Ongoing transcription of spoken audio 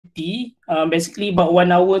activity, basically about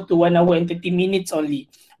 1 hour to 1 hour and 30 minutes only.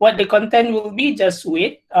 What the content will be, just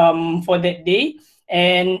wait for that day,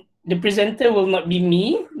 and the presenter will not be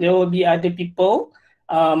me, there will be other people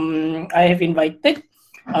I have invited.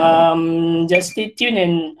 Just stay tuned,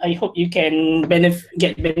 and I hope you can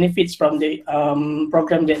get benefits from the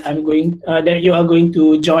program that that you are going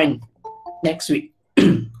to join next week.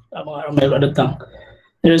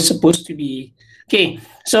 There's supposed to be. Okay,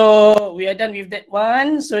 so we are done with that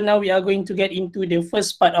one. So now we are going to get into the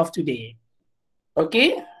first part of today.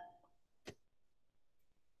 Okay.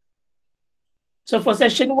 So for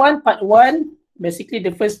session 1, part 1, basically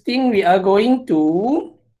the first thing we are going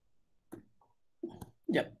to,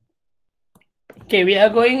 okay, we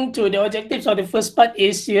are going to, the objectives of the first part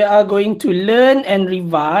is you are going to learn and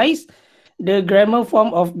revise the grammar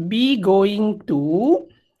form of be going to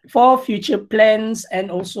for future plans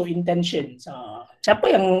and also intentions.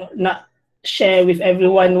 Siapa yang nak share with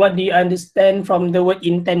everyone what do you understand from the word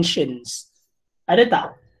intentions? Ada tak?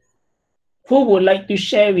 Who would like to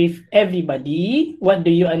share with everybody what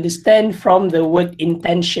do you understand from the word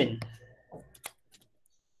intention?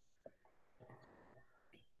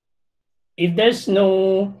 If there's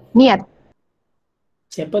no... Niat.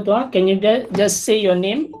 Siapa tu? Can you just say your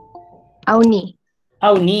name? Auni.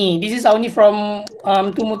 Auni. This is Auni from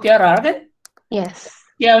Tu Mutiara, kan? Yes.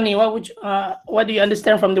 Yeah, Auni, what do you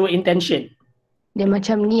understand from the word intention? Dia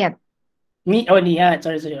macam niat. Niat.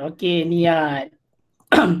 Sorry. Okay, niat.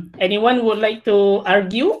 Anyone would like to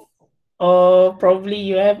argue, or probably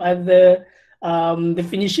you have other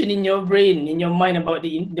definition in your brain, in your mind about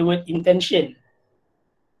the word intention?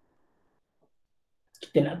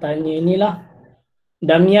 Kita nak tanya inilah.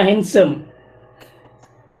 Damia handsome.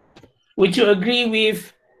 Would you agree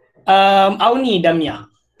with Auni, Damia?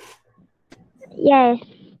 Yes.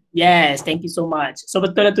 Yes, thank you so much. So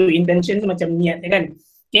betul lah tu, intention tu macam niat kan?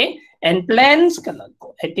 Okay, and plans,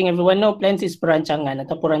 I think everyone know plans is perancangan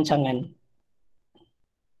ataupun rancangan.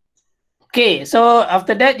 Okay, so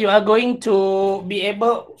after that you are going to be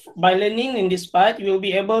able, by learning in this part, you will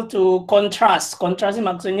be able to contrast. Contrast ni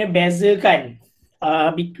maksudnya bezakan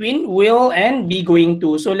between will and be going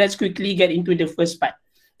to. So let's quickly get into the first part.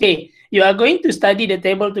 Okay, you are going to study the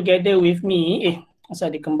table together with me.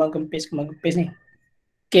 Asal ada kembang kempis ni.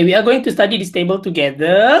 Okay, we are going to study this table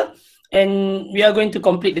together, and we are going to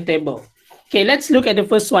complete the table. Okay, let's look at the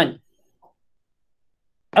first one.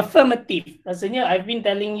 Affirmative. Rasanya I've been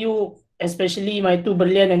telling you, especially my two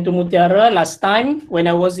Berlian and two Mutiara last time when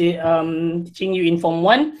I was teaching you in Form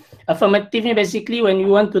 1. Affirmative ni basically when you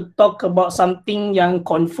want to talk about something yang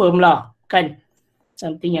confirm lah, kan?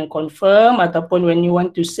 Something yang confirm, ataupun when you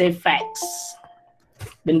want to say facts.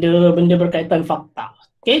 Benda berkaitan fakta.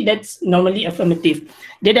 Okay, that's normally affirmative.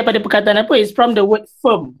 Dia daripada perkataan apa? It's from the word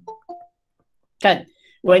firm. Kan?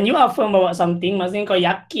 When you affirm about something, maksudnya kau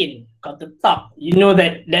yakin, kau tetap, you know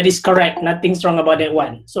that is correct, nothing's wrong about that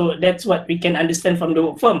one. So that's what we can understand from the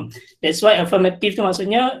word firm. That's why affirmative tu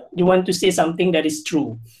maksudnya you want to say something that is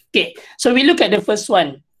true. Okay, so we look at the first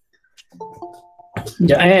one.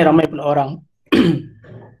 Sekejap ramai pula orang.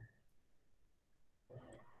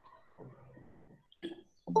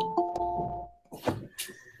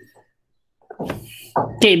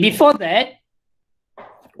 Okay, before that,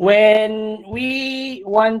 when we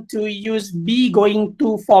want to use be going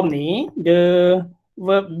to form ni, the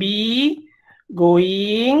verb be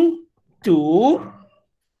going to,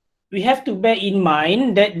 we have to bear in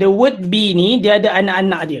mind that the word be ni dia ada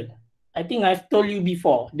anak-anak dia. I think I've told you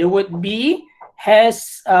before. The word be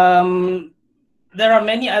has there are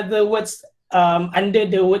many other words under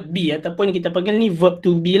the word be, ataupun kita panggil ni verb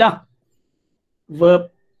to be lah.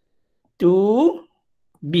 Verb to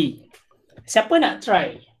be. Siapa nak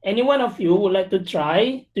try? Any one of you would like to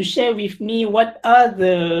try to share with me who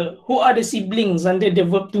are the siblings under the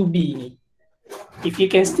verb to be? If you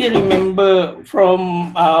can still remember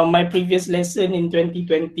from my previous lesson in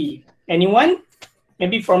 2020. Anyone?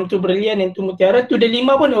 Maybe from Tu Berlian and Tu Mutiara. Tu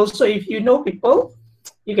Delima pun also, if you know people,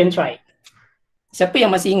 you can try. Siapa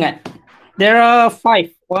yang masih ingat? There are 5.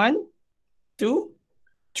 1, 2,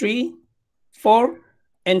 3, 4,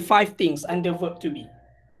 and 5 things under verb to be.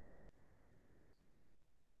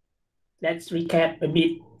 Let's recap a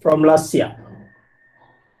bit from last year.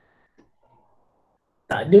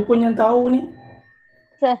 Tak ada pun yang tahu ni.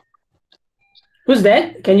 Sir. Who's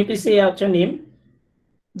that? Can you please say out your name?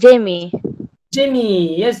 Jamie.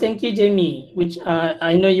 Jamie. Yes, thank you, Jamie. Which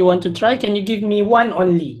I know you want to try. Can you give me one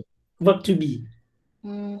only? Verb to be.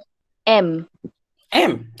 M.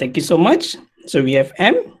 M. Thank you so much. So we have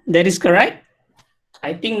M. That is correct.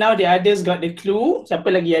 I think now the others got the clue. Siapa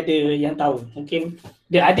lagi ada yang tahu? Okay.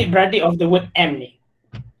 The adik-beradik of the word M ni.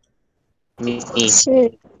 Me.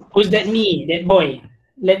 Who's that me? That boy.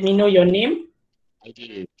 Let me know your name.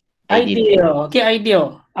 Ideal. Ideal. Okay,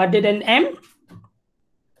 ideal. Other than M?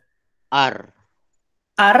 R.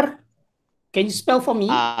 R. Can you spell for me?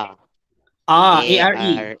 A-R-E.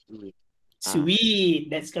 A-R-E. Sweet.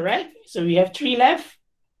 That's correct. So we have 3 left.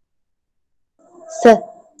 Sir.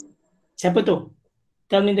 Siapa tu?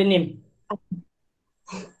 Tell me the name.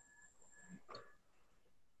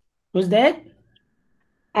 Who's that?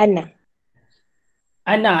 Anna.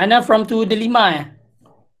 Anna from to Delima.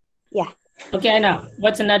 Yeah. Okay, Anna.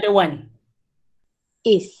 What's another one?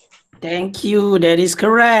 Is. Thank you. That is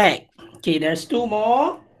correct. Okay, there's 2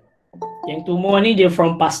 more. Yang 2 more ni dia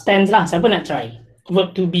from past tense lah. Siapa nak try?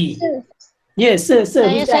 Verb to be. Sir. Yes, sir.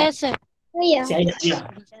 Who's that? Sir. Oh ya. Si Aida.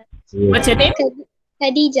 What's your name?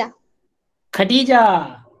 Khadijah.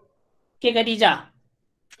 Khadijah. Okay, Khadijah.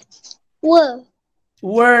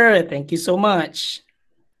 Were. Thank you so much.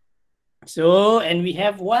 So, and we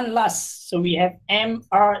have one last. So we have M,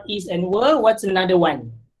 R, is, and were. What's another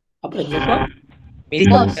one? Apa lagi satu?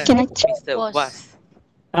 Can I check? Was.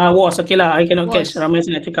 Was. Okay lah. I cannot Was. catch. Ramai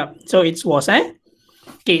saya nak cakap. So it's was,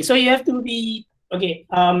 Okay, so you have to be... Okay,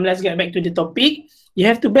 let's get back to the topic. You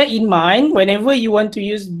have to bear in mind whenever you want to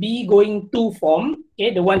use be going to form,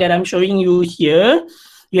 okay, the one that I'm showing you here,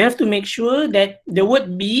 you have to make sure that the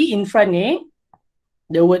word be in front,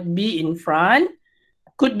 the word be in front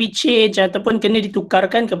could be changed ataupun kena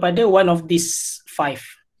ditukarkan kepada one of these 5.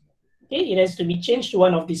 Okay, it has to be changed to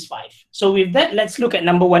one of these 5. So with that, let's look at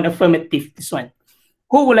number 1, affirmative, this one.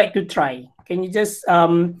 Who would like to try? Can you just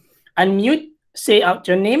unmute, say out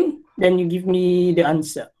your name, then you give me the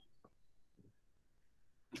answer.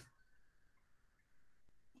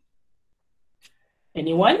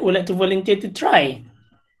 Anyone would like to volunteer to try?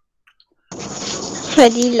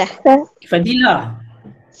 Fadilah. Fadilah.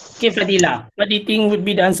 Okay, Fadilah. What do you think would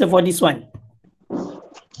be the answer for this one?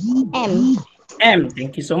 M. M.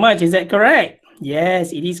 Thank you so much. Is that correct?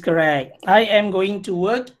 Yes, it is correct. I am going to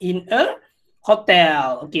work in a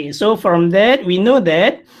hotel. Okay, so from that, we know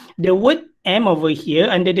that the word M over here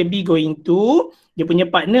under the be going to, dia punya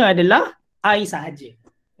partner adalah I sahaja.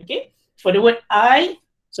 Okay, for the word I,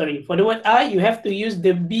 you have to use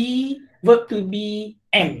the be, verb to be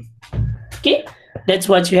M. Okay, that's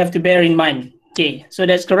what you have to bear in mind. Okay, so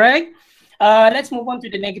that's correct. Let's move on to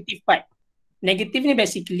the negative part. Negative ni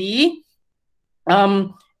basically,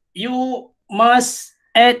 you must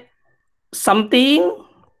add something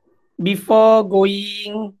before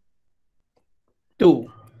going to.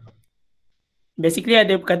 Basically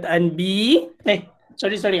ada perkataan be,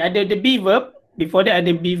 ada the be verb, before that ada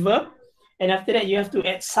be verb, and after that you have to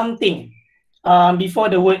add something before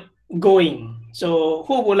the word going. So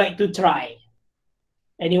who would like to try?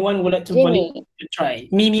 Anyone would like to volunteer to try?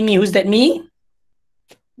 Me, who's that me?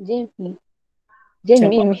 Jamie.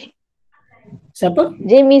 Siapa?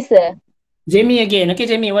 Jamie, sir. Jamie again. Okay,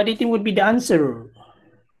 Jamie, what do you think would be the answer?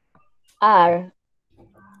 R.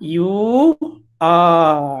 You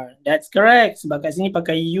are. That's correct. Sebab kat sini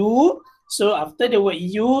pakai you. So after the word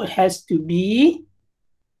you has to be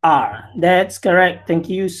are. That's correct. Thank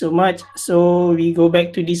you so much. So we go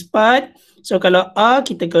back to this part. So kalau are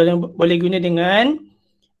kita boleh guna dengan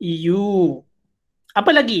you.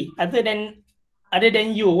 Apa lagi other than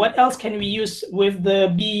you? What else can we use with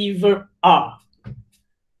the be verb are?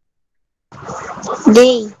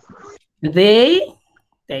 They.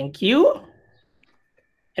 Thank you.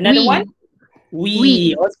 Another one?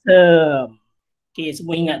 We. Awesome. Okay,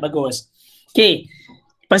 semua ingat, bagus. Okay.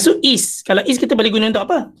 Lepas tu is. Kalau is kita boleh guna untuk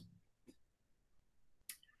apa?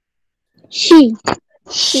 She.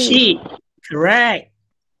 Correct.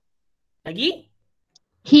 Lagi?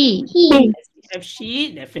 He. We have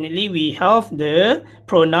she. Definitely we have the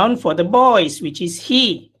pronoun for the boys, which is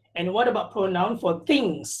he. And what about pronoun for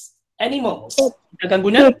things? Animals. Kita akan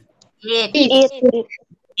guna?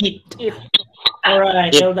 It.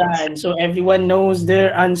 Alright, well done. So everyone knows their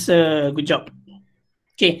answer. Good job.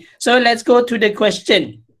 Okay, so let's go to the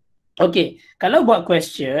question. Okay, kalau buat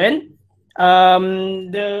question,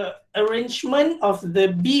 the arrangement of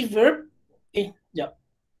the be verb,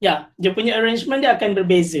 dia punya arrangement dia akan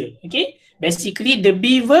berbeza. Okay, basically the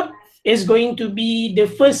be verb is going to be the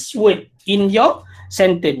first word in your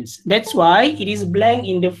sentence. That's why it is blank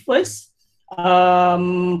in the first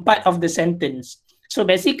part of the sentence. So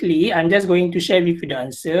basically, I'm just going to share with you the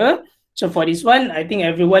answer. So for this one, I think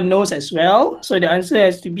everyone knows as well. So the answer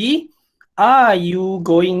has to be, are you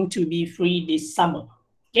going to be free this summer?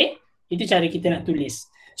 Okay, itu cara kita nak tulis.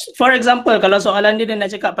 For example, kalau soalan dia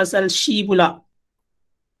nak cakap pasal she pula,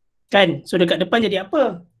 kan? So dekat depan jadi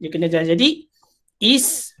apa? Dia kena jadi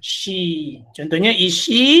is she. Contohnya, is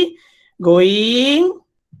she going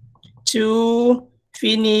to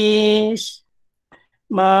finish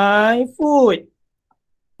my food.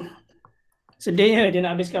 Sedihnya dia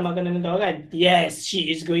nak habiskan makanan kau kan? Yes,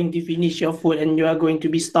 she is going to finish your food and you are going to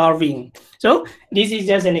be starving. So, this is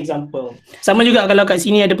just an example. Sama juga kalau kat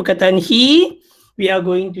sini ada perkataan he, we are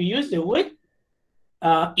going to use the word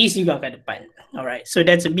is juga kat depan. Alright, so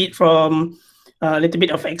that's a bit from a little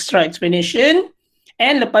bit of extra explanation.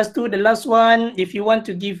 And lepas tu, the last one, if you want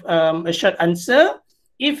to give a short answer,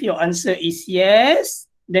 if your answer is yes,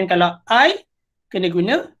 then kalau I, kena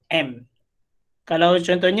guna am. Kalau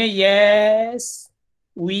contohnya yes,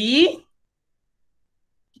 we,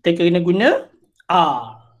 kita kena guna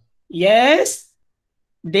are. Yes,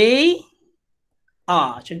 they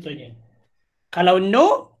are contohnya. Kalau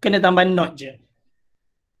no, kena tambah not je.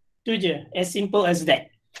 Itu je, as simple as that.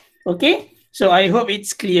 Okay, so I hope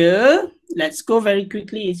it's clear. Let's go very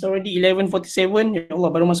quickly. It's already 11:47. Ya Allah,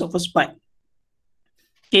 baru masuk first part.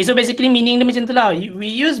 Okay, so basically meaning dia macam tu lah. We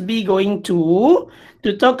use be going to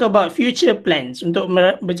talk about future plans, untuk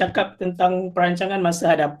bercakap tentang perancangan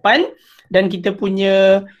masa hadapan dan kita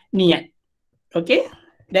punya niat. Okay,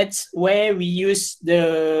 that's where we use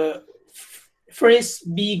the phrase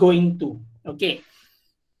be going to. Okay,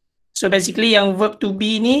 so basically yang verb to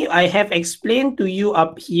be ni I have explained to you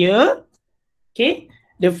up here. Okay,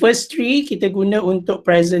 the first three kita guna untuk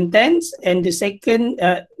present tense and the second,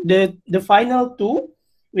 the final two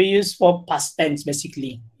we use for past tense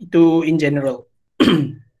basically. Itu in general.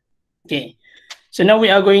 Okay, so now we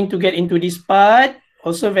are going to get into this part.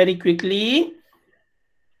 Also very quickly,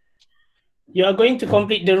 you are going to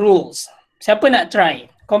complete the rules. Siapa nak try?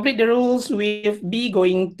 Complete the rules with be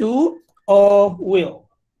going to or will.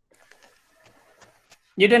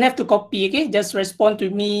 You don't have to copy, okay? Just respond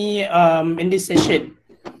to me in this session.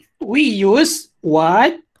 We use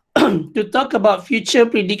what to talk about future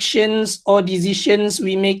predictions or decisions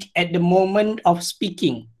we make at the moment of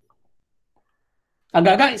speaking.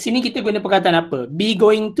 Agak-agak sini kita guna perkataan apa? Be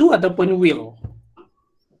going to ataupun will?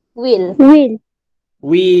 Will. Will.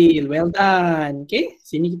 Will, well done. Okay,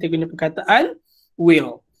 sini kita guna perkataan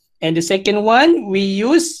will. And the second one, we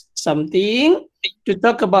use something to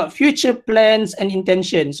talk about future plans and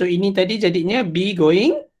intention. So ini tadi jadinya be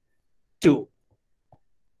going to.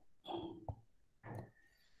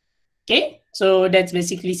 Okay, so that's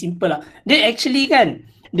basically simple lah. Dia actually kan,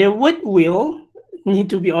 the word will,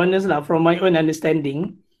 need to be honest lah, from my own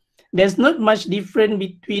understanding, there's not much difference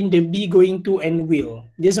between the be going to and will.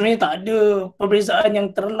 Dia sebenarnya tak ada perbezaan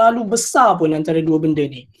yang terlalu besar pun antara dua benda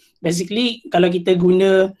ni. Basically, kalau kita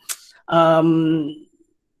guna,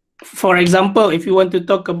 for example, if you want to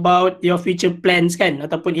talk about your future plans kan,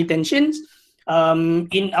 ataupun intentions,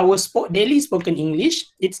 in our daily spoken English,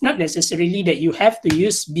 it's not necessarily that you have to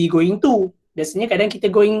use be going to. Biasanya kadang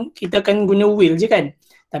kita akan guna will je kan.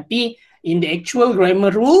 Tapi in the actual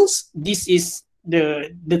grammar rules, this is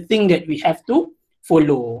the thing that we have to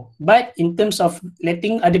follow. But in terms of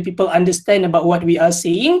letting other people understand about what we are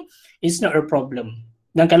saying, it's not a problem.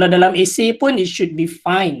 Dan kalau dalam essay pun, it should be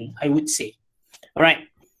fine, I would say.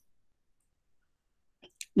 Alright.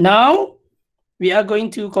 Now, we are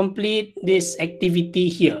going to complete this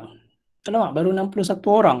activity here. Kenapa baru 61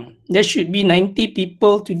 orang? There should be 90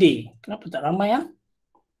 people today. Kenapa tak ramai ah?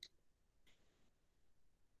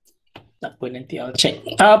 Tak apa, nanti I'll check.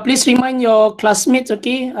 Please remind your classmates,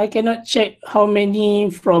 okay? I cannot check how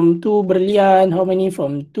many from 2 Berlian, how many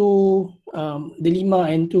from 2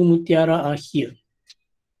 Delima and 2 Mutiara are here.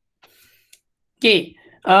 Okay,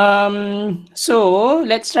 so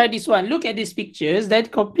let's try this one. Look at these pictures that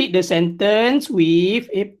complete the sentence with,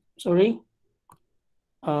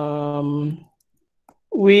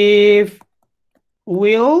 with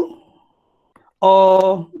will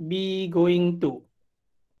or be going to.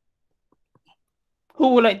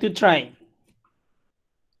 Who would like to try?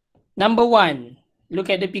 Number 1, look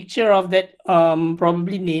at the picture of that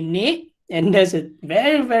probably nenek, and there's a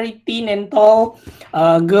very, very thin and tall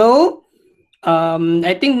girl.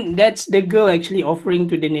 I think that's the girl actually offering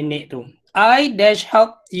to the nenek too. I dash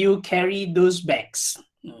help you carry those bags.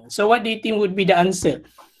 So what do you think would be the answer?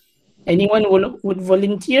 Anyone would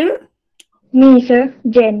volunteer? Me, sir.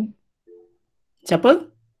 Jen. Siapa?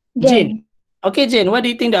 Jen. Okay, Jen, what do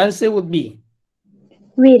you think the answer would be?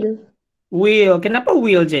 Will. Will. Kenapa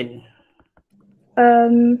will, Jen?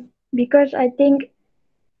 Because I think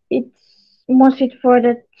it's more fit for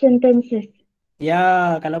the sentences.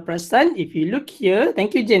 Ya, kalau perasan, if you look here,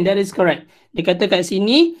 thank you Jen, that is correct. Dia kata kat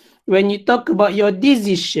sini, when you talk about your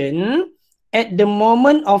decision at the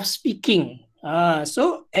moment of speaking.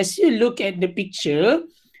 So, as you look at the picture,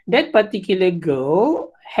 that particular girl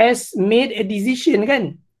has made a decision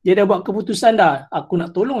kan? Dia dah buat keputusan dah, aku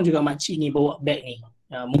nak tolong juga makcik ni bawa beg ni.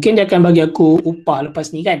 Mungkin dia akan bagi aku upah lepas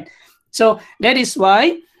ni kan. So that is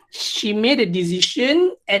why she made a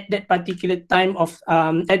decision at that particular time of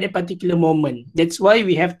at that particular moment. That's why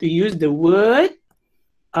we have to use the word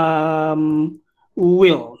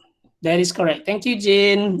will. That is correct. Thank you,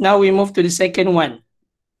 Jane. Now we move to the second one.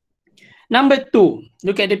 Number 2,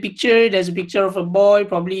 look at the picture. There's a picture of a boy.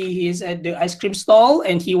 Probably he is at the ice cream stall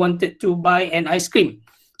and he wanted to buy an ice cream.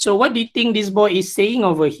 So what do you think this boy is saying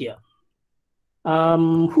over here?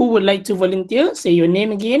 Who would like to volunteer? Say your name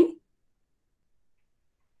again.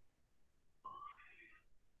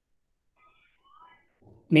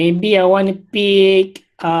 Maybe I want to pick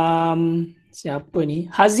siapa ni?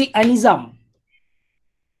 Haziq Anizam.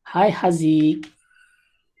 Hi Haziq.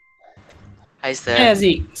 Hi, sir. Hi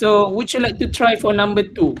Haziq. So would you like to try for number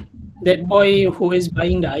 2? That boy who is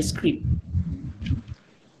buying the ice cream.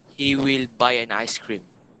 He will buy an ice cream.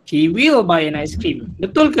 He will buy an ice cream.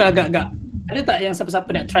 Betul ke agak-agak? Ada tak yang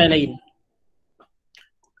siapa-siapa nak try lain?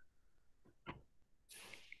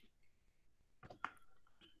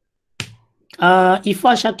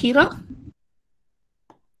 Ifa Shakira?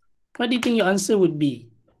 What do you think your answer would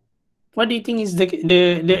be? What do you think is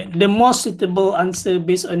the most suitable answer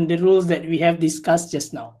based on the rules that we have discussed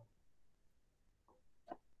just now?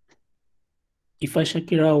 Ifa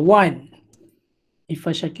Shakira 1.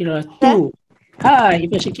 Ifa Shakira 2. Hi,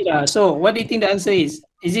 Ifa Shakira. So, what do you think the answer is?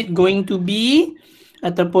 Is it going to be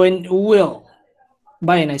ataupun will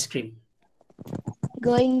buy an ice cream?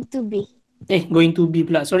 Going to be. Going to be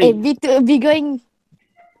pula. Sorry. Be going.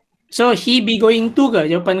 So, he be going to ke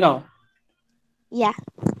jawapan kau? Yeah.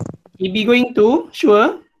 He be going to?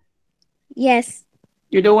 Sure? Yes.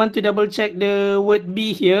 You don't want to double check the word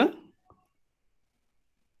be here?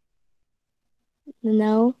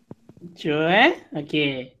 No. Sure,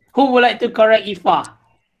 Okay. Who would like to correct Ifa?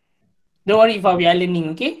 Don't worry, Ifa, we are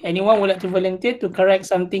learning, okay? Anyone would like to volunteer to correct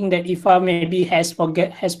something that Ifa maybe has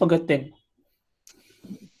forgotten?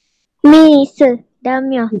 Me, sir.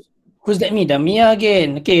 Damia. Who's that me? Damia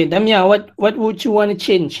again. Okay, Damia, what would you want to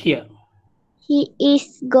change here? He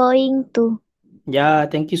is going to. Yeah,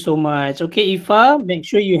 thank you so much. Okay, Ifa, make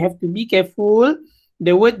sure you have to be careful.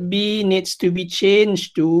 The word be needs to be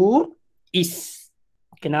changed to is.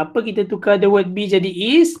 Kenapa kita tukar the word be jadi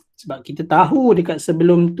is? Sebab kita tahu dekat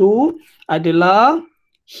sebelum tu adalah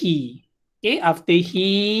he. Okay, after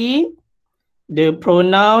he, the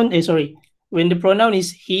pronoun, when the pronoun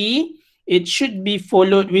is he, it should be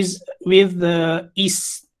followed with the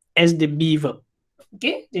is as the be verb.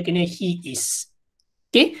 Okay, dia kena he is.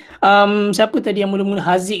 Okay, siapa tadi yang mula-mula?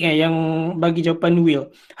 Haziq yang bagi jawapan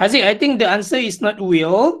will. Haziq, I think the answer is not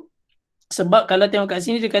will. Sebab kalau tengok kat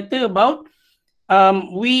sini dia kata about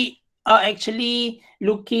we are actually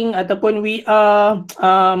looking ataupun we are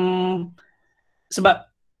sebab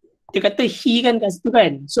dia kata he kan kat situ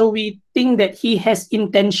kan, so we think that he has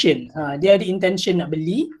intention, dia ada intention nak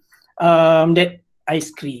beli that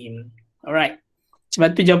ice cream. Alright,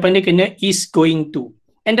 sebab tu jawapan dia kena is going to.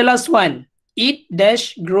 And the last one, it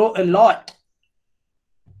dash grow a lot.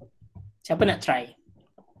 Siapa nak try?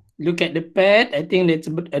 Look at the pet. I think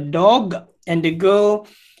that's a dog, and the girl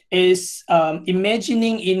is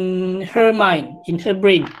imagining in her mind, in her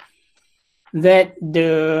brain, that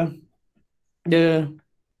the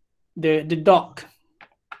dog,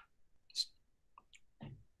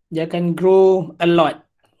 dia akan grow a lot.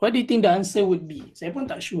 What do you think the answer would be? Saya pun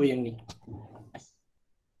tak sure yang ni.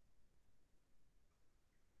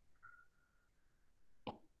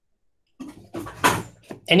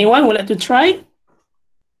 Anyone would like to try?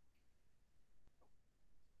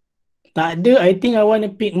 Tak ada. I think I want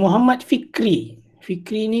to pick Muhammad Fikri.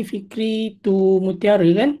 Fikri tu Mutiara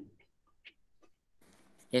kan?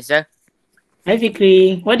 Yes, sir. Hi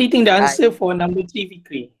Fikri. What do you think the answer for number 3,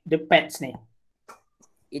 Fikri? The pets ni.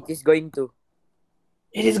 It is going to.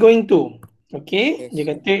 It is going to. Okay. Yes. Dia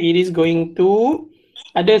kata it is going to.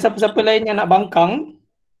 Ada siapa-siapa lain yang nak bangkang?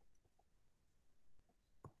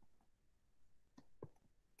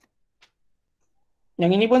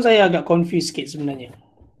 Yang ini pun saya agak confused sikit sebenarnya.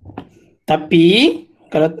 Tapi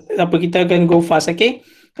kalau apa, kita akan go fast, okay?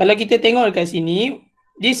 Kalau kita tengok dekat sini,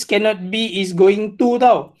 this cannot be is going to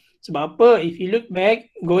tau. Sebab apa? If you look back,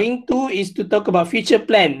 going to is to talk about future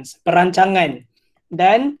plans, perancangan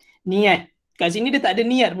dan niat. Kat sini dia tak ada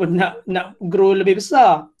niat pun nak grow lebih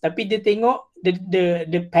besar. Tapi dia tengok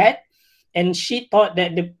the pet and she thought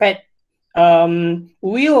that the pet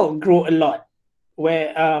will grow a lot.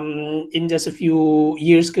 Where in just a few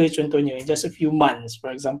years ke contohnya, just a few months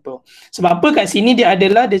for example. Sebab apa kat sini dia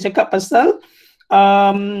cakap pasal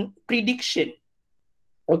prediction.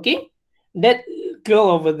 Okay, that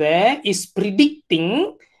girl over there is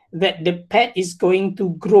predicting that the pet is going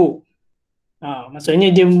to grow.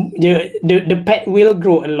 Maksudnya the pet will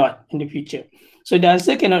grow a lot in the future. So the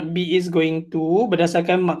answer cannot be is going to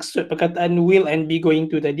berdasarkan maksud perkataan will and be going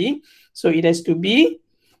to tadi. So it has to be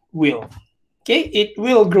will. Okay, it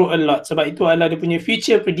will grow a lot sebab itu adalah dia punya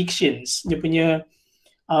future predictions. Dia punya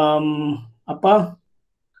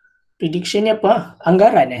prediction ni apa?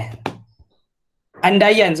 Anggaran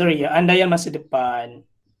Andaian, andaian masa depan.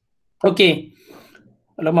 Okay.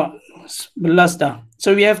 Alamak, 11 dah.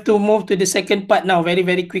 So we have to move to the second part now very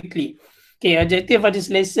quickly. Okay, objective of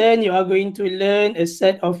this lesson, you are going to learn a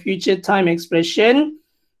set of future time expression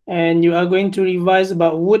and you are going to revise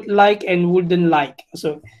about would like and wouldn't like.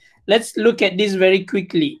 So let's look at this very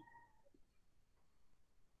quickly.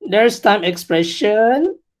 There's time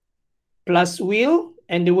expression plus will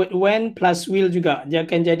and the word when plus will juga. Dia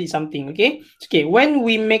akan jadi something, okay? Okay, when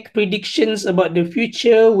we make predictions about the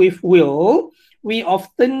future with will, we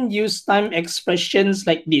often use time expressions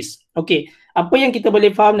like this. Okay, apa yang kita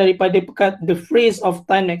boleh faham daripada the phrase of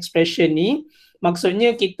time expression ni,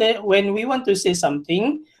 maksudnya kita when we want to say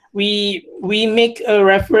something, we make a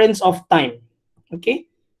reference of time.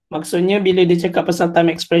 Okay, maksudnya bila dia cakap pasal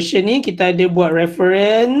time expression ni, kita ada buat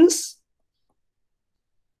reference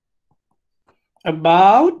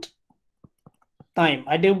about time.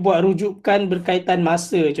 Ada buat rujukan berkaitan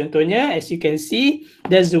masa. Contohnya, as you can see,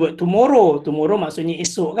 there's the word tomorrow. Tomorrow maksudnya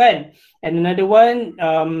esok kan. And another one,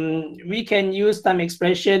 we can use time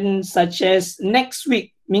expression such as next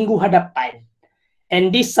week, minggu hadapan. And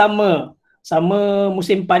this summer,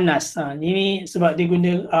 musim panas. Ini sebab dia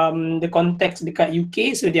guna the context dekat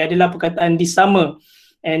UK, so dia adalah perkataan this summer.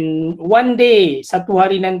 And one day, satu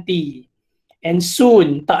hari nanti. And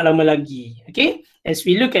soon, tak lama lagi. Okay, as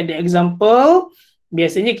we look at the example,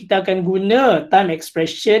 biasanya kita akan guna time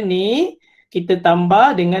expression ni, kita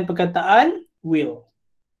tambah dengan perkataan will.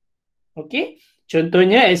 Okay,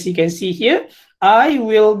 contohnya as you can see here, I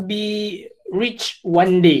will be rich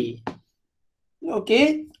one day.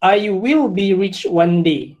 Okay, I will be rich one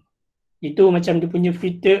day. Itu macam dia punya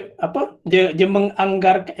future, dia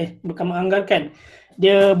menganggarkan, bukan menganggarkan,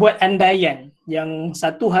 dia buat andaian yang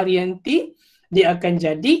satu hari nanti dia akan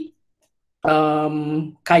jadi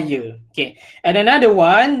kaya. Okay. And another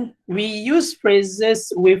one, we use phrases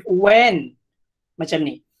with when. Macam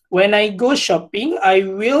ni. When I go shopping, I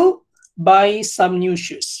will buy some new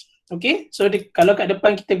shoes. Okay. So kalau kat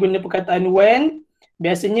depan kita guna perkataan when,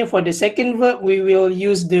 biasanya for the second verb we will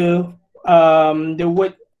use the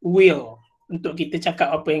word will untuk kita cakap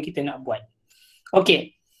apa yang kita nak buat.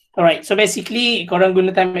 Okay. Alright, so basically korang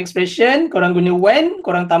guna time expression, korang guna when,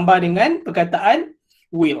 korang tambah dengan perkataan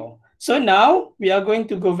will. So now we are going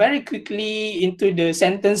to go very quickly into the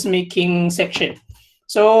sentence making section.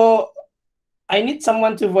 So I need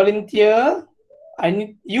someone to volunteer. I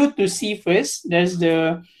need you to see first. There's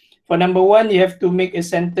for number one, you have to make a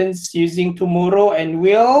sentence using tomorrow and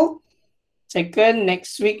will. Second,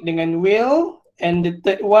 next week dengan will. And the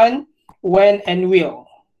third one, when and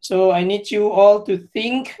will. So I need you all to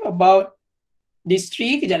think about these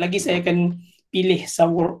three. Kejap lagi saya akan pilih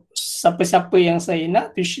siapa-siapa yang saya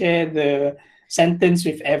nak to share the sentence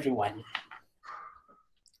with everyone.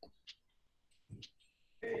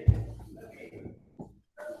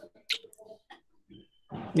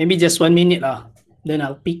 Maybe just 1 minute lah. Then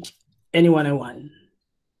I'll pick anyone I want.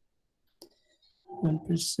 One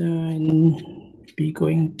person be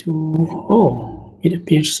going to, it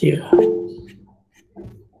appears here.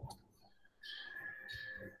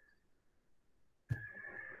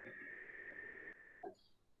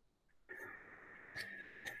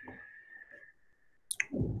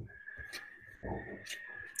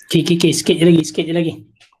 Okay, sikit je lagi.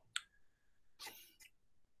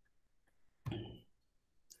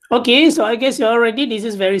 Okay, so I guess you're all ready. This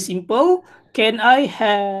is very simple. Can I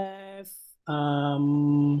have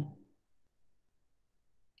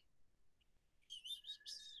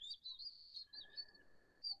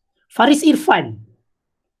Faris Irfan?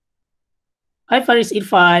 Hi Faris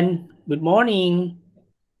Irfan, good morning.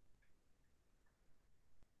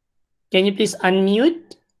 Can you please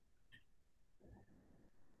unmute?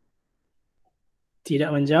 Tidak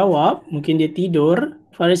menjawab, mungkin dia tidur.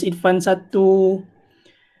 Faris Irfan 1,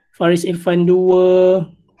 Faris Irfan 2,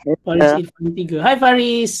 Faris Irfan 3. Hi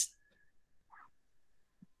Faris.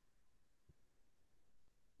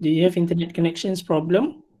 Do you have internet connections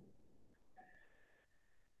problem?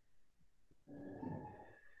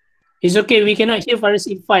 It's okay, we cannot hear Faris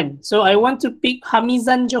Irfan. So I want to pick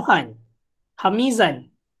Hamizan Johan.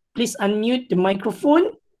 Hamizan, please unmute the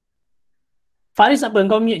microphone. Faris apa?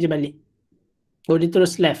 Kau mute je balik. Oh, dia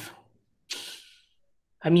terus left.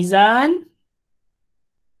 Hamizan?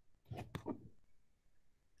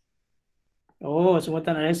 Oh, semua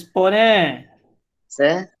tak nak respon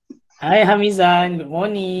Sir, Hai Hamizan, good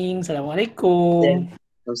morning. Assalamualaikum.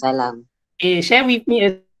 salam. Share with me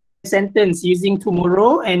a sentence using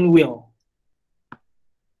tomorrow and will.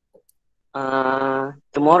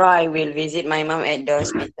 Tomorrow I will visit my mom at the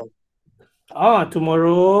hospital. Oh,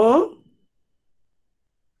 tomorrow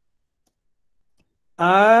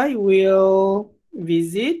I will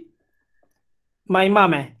visit my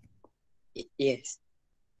mom Yes.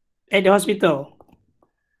 at the hospital.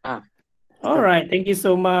 Ah. All right, thank you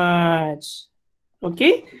so much.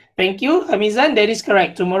 Okay, thank you, Hamizan. That is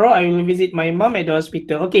correct. Tomorrow I will visit my mom at the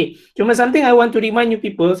hospital. Okay, cuma something I want to remind you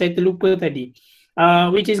people, saya terlupa tadi.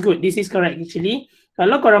 Which is good. This is correct actually.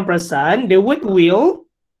 Kalau korang perasan, the word will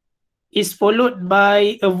is followed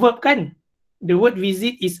by a verb kan? The word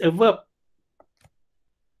visit is a verb.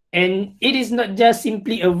 And it is not just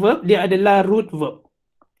simply a verb, dia adalah root verb.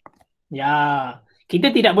 Ya,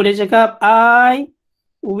 kita tidak boleh cakap I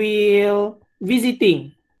will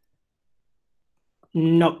visiting.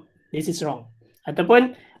 No, this is wrong.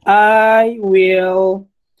 Ataupun I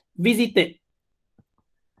will visited.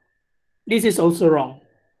 This is also wrong.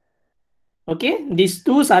 Okay, these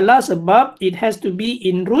two salah sebab it has to be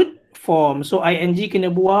in root form. So ing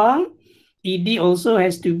kena buang. Ed also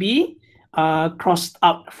has to be crossed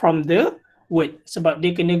out from the word sebab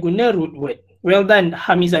dia kena guna root word. Well done,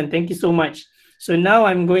 Hamizan. Thank you so much. So now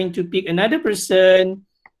I'm going to pick another person.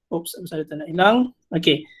 Oops, saya tak nak hilang.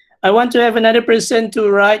 Okay, I want to have another person to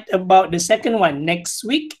write about the second one, next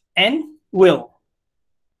week and will.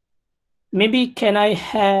 Maybe can I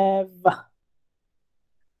have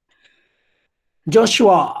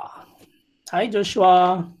Joshua? Hi,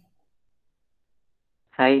 Joshua.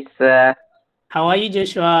 Hi, sir. How are you,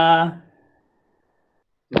 Joshua?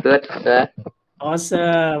 Good, sir.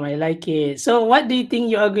 Awesome, I like it. So what do you think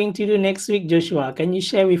you are going to do next week, Joshua? Can you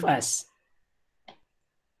share with us?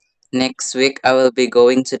 Next week I will be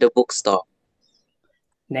going to the bookstore.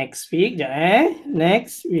 Next week,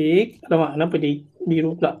 Next week. Alamak, kenapa dia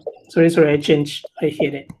biru pula? Sorry, I changed. I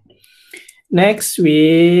hate it. Next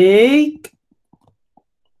week,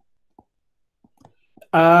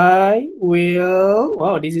 I will,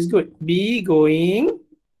 wow, this is good. Be going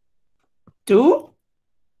to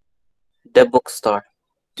The bookstore.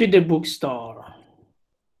 the bookstore.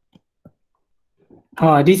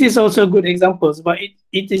 This is also good examples, but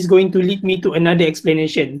it is going to lead me to another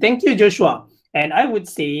explanation. Thank you, Joshua. And I would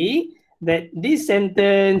say that this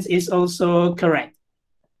sentence is also correct.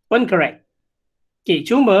 One correct. Okay,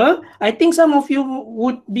 cuma I think some of you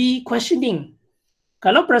would be questioning.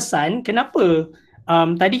 Kalau perasan, kenapa?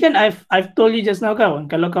 Tadi kan I've told you just now kawan,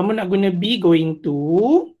 kalau kamu nak guna be going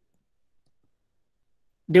to,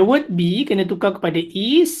 the word be kena tukar kepada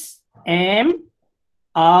is, am,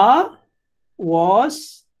 are,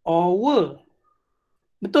 was, or were.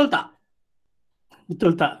 Betul tak?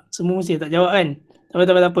 Betul tak? Semua mesti tak jawab kan?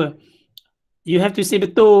 Tak apa. You have to say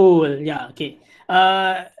betul. Yeah, okay.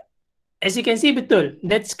 As you can see, betul.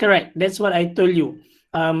 That's correct. That's what I told you.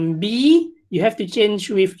 Be, you have to change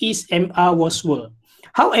with is, am, are, was, were.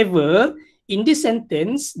 However, in this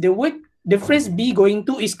sentence, the phrase be going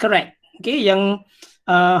to is correct. Okay, yang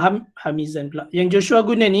Hamizan pula. Yang Joshua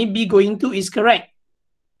guna ni, be going to is correct.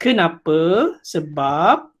 Kenapa?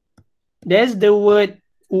 Sebab there's the word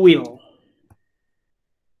will.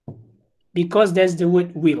 Because there's the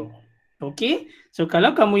word will. Okay, so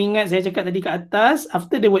kalau kamu ingat saya cakap tadi kat atas,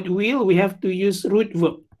 after the word will, we have to use root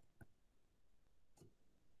verb.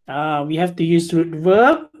 We have to use root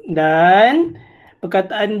verb dan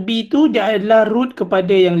perkataan be tu dia adalah root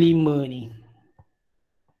kepada yang 5 ni.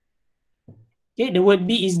 Okay, the word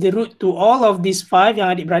be is the root to all of these 5 yang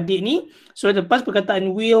adik-beradik ni. So lepas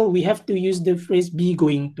perkataan will, we have to use the phrase be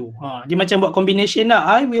going to. Dia macam buat combination lah.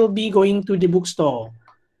 I will be going to the bookstore.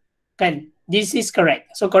 Kan? This is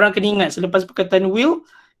correct. So korang kena ingat selepas perkataan will,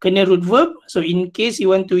 kena root verb. So in case you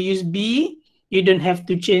want to use be, you don't have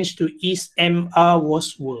to change to is, am, are,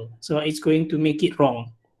 was, were. So it's going to make it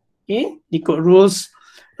wrong. Okay? Ikut rules,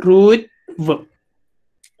 root verb.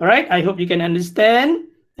 Alright, I hope you can understand.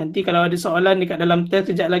 Nanti kalau ada soalan dekat dalam test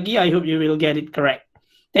sekejap lagi, I hope you will get it correct.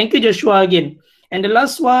 Thank you, Joshua, again. And the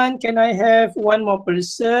last one, can I have one more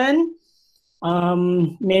person?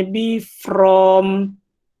 Maybe from,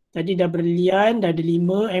 tadi dah Berlian, dah ada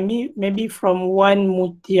 5. Maybe from one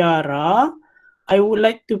Mutiara. I would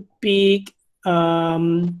like to pick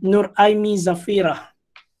Nur Aimi Zafira.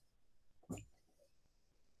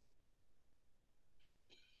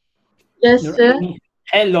 Yes, Nur sir. Aimi.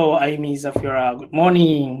 Hello, Aimi Zafira. Good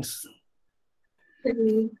morning.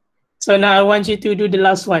 So now I want you to do the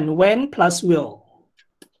last one. When plus will.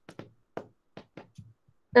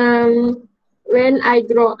 When I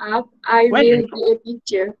grow up, I will be a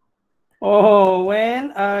teacher. Oh,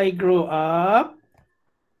 when I grow up,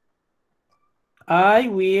 I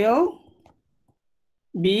will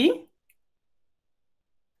be.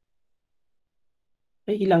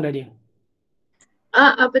 Hilang dah dia.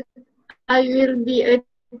 I will be a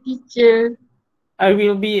teacher. I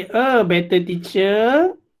will be a better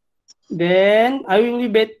teacher. Then I will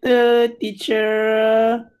be better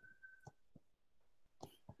teacher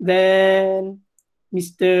than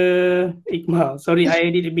Mr. Iqmal. Sorry,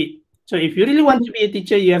 I did a bit. So if you really want to be a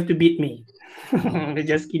teacher, you have to beat me.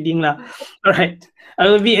 Just kidding lah. All right,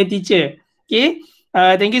 I will be a teacher. Okay.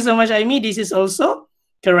 Thank you so much, Aimi. This is also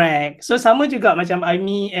correct. So sama juga macam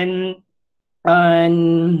Aimi and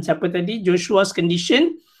siapa tadi? Joshua's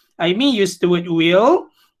condition. Aimi used the word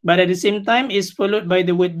will, but at the same time is followed by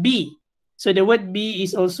the word be. So the word be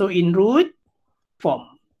is also in root form,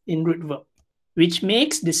 in root verb, which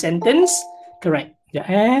makes the sentence correct. Yeah,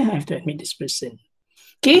 I have to admit this person.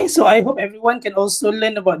 Okay, so I hope everyone can also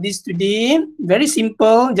learn about this today. Very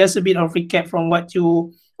simple, just a bit of recap from what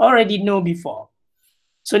you already know before.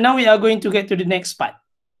 So now we are going to get to the next part.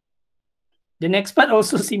 The next part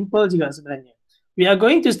also simple juga sebenarnya. We are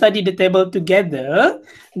going to study the table together,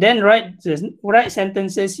 then write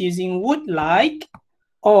sentences using would like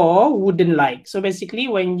or wouldn't like. So basically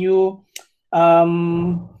when you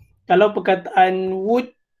kalau perkataan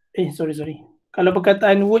would kalau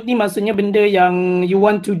perkataan would ni maksudnya benda yang you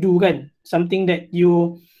want to do kan, something that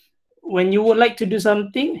you, when you would like to do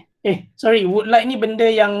something, would like ni benda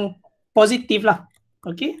yang positif lah,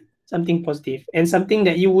 okay, something positive. And something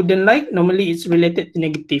that you wouldn't like, normally it's related to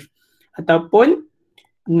negative ataupun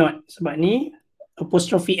not, sebab ni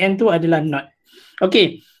apostrophe n tu adalah not.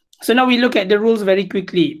 Okay, so now we look at the rules very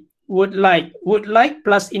quickly. Would like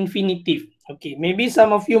plus infinitive. Okay, maybe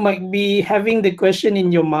some of you might be having the question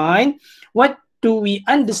in your mind, what do we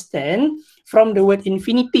understand from the word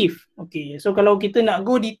infinitive? Okay, so kalau kita nak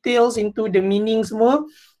go details into the meaning semua,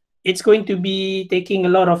 it's going to be taking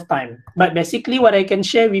a lot of time. But basically what I can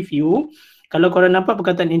share with you, kalau korang nampak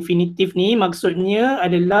perkataan infinitive ni, maksudnya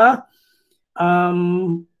adalah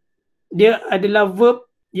dia adalah verb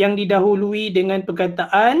yang didahului dengan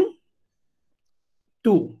perkataan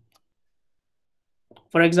to.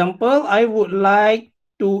 For example, I would like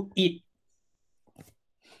to eat.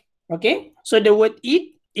 Okay, so the word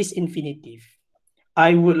eat is infinitive.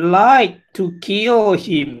 I would like to kill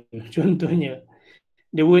him, contohnya.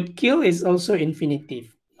 The word kill is also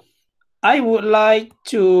infinitive. I would like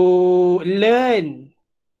to learn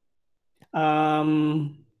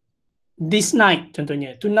this night,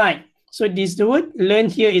 contohnya, tonight. So this word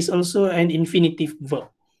learn here is also an infinitive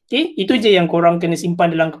verb. Okay, itu je yang korang kena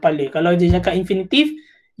simpan dalam kepala. Kalau dia cakap infinitive,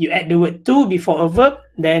 you add the word to before a verb,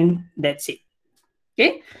 then that's it.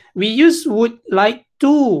 Okay, we use would like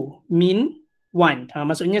to mean want.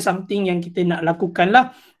 Maksudnya something yang kita nak lakukan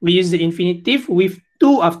lah. We use the infinitive with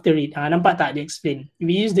to after it. Nampak tak dia explain?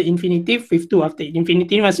 We use the infinitive with to after it.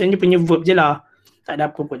 Infinitive maksudnya punya verb je lah. Tak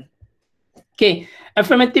ada apa pun. Okay,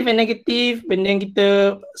 affirmative and negative, benda yang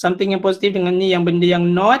kita, something yang positif dengan ni yang benda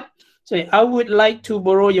yang not. So I would like to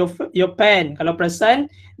borrow your pen. Kalau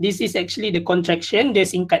perasan, this is actually the contraction, dia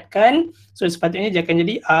singkatkan. So sepatutnya dia akan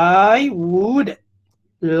jadi I would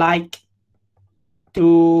like to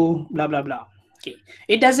blah blah blah. Okay,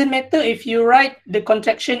 it doesn't matter if you write the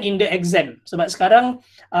contraction in the exam. Sebab sekarang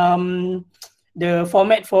the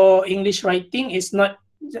format for English writing is not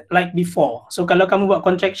like before. So kalau kamu buat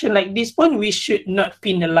contraction like this pun, we should not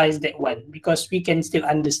penalize that one because we can still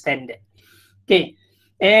understand that. Okay,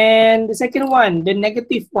 and the second one, the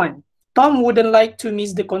negative one. Tom wouldn't like to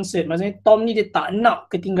miss the concert. Maksudnya Tom ni dia tak nak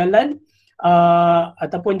ketinggalan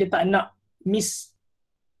ataupun dia tak nak miss.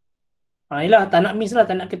 Yelah, tak nak miss lah,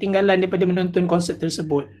 tak nak ketinggalan daripada menonton konsert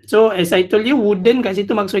tersebut. So as I told you, wouldn't kat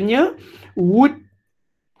situ maksudnya would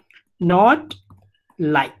not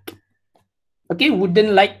like. Okay,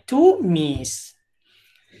 wouldn't like to miss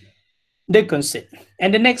the concert.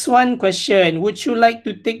 And the next one, question, would you like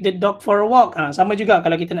to take the dog for a walk? Sama juga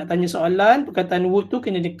kalau kita nak tanya soalan, perkataan would tu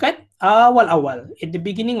kena dekat awal-awal, at the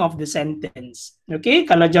beginning of the sentence. Okay,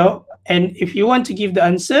 kalau jawab, and if you want to give the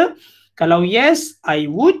answer, kalau yes, I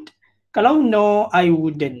would. Kalau no, I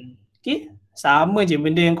wouldn't. Okay, sama je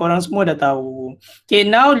benda yang korang semua dah tahu. Okay,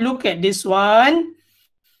 now look at this one.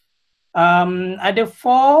 Ada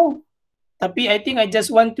 4, tapi I think I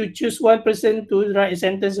just want to choose one person to write a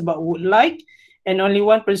sentence about would like and only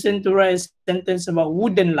one person to write a sentence about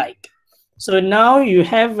wouldn't like. So now you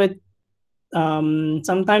have a,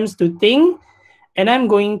 sometimes to think And I'm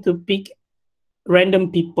going to pick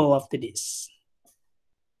random people after this.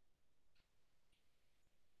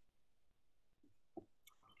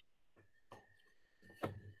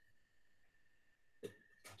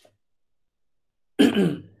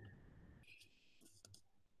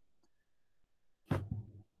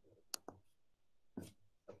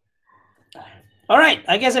 All right,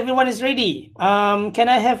 I guess everyone is ready.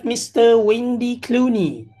 Can I have Mr. Wendy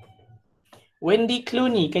Clooney? Wendy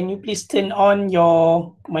Clooney, can you please turn on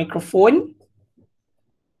your microphone?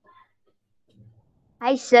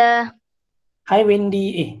 Hi, sir. Hi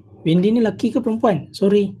Wendy. Wendy ni lelaki ke perempuan?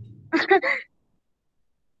 Sorry.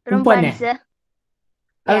 Perempuan Perempuan, sir.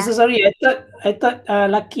 I'm Yeah. so sorry. I thought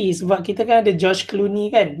lelaki sebab kita kan ada George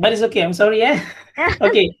Clooney kan. But it's okay. I'm sorry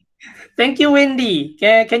Okay. Thank you, Wendy.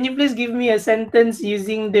 Can you please give me a sentence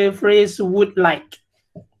using the phrase would like?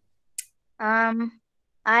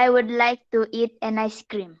 I would like to eat an ice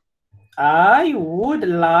cream. I would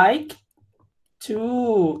like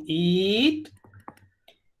to eat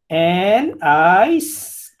an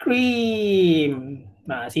ice cream.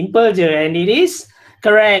 Simple je, and it is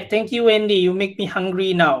correct. Thank you, Wendy. You make me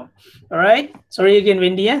hungry now. All right. Sorry again,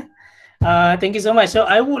 Wendy. Thank you so much. So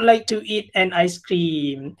I would like to eat an ice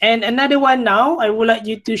cream. And another one now, I would like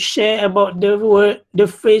you to share about the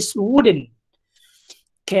phrase wouldn't.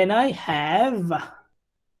 Can I have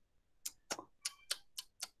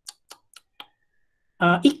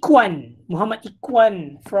Ikwan, Muhammad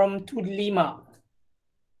Ikwan from Delima?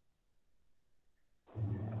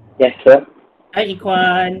 Yes, sir. Hi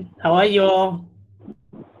Ikwan, how are you?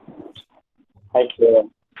 Hi, sir.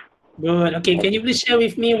 Good. Okay, can you please share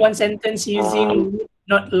with me one sentence using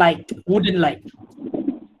not like, wouldn't like?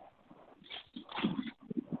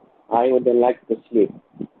 I would like to sleep.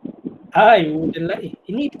 I wouldn't like.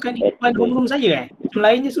 Ini bukan Ikwan home saya Macam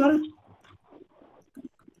lain je suara.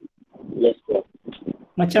 Yes, sir.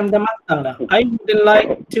 Macam dah matang dah. I wouldn't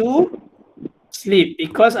like to sleep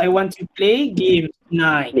because I want to play game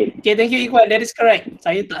tonight. Okay, thank you Ikwan. That is correct.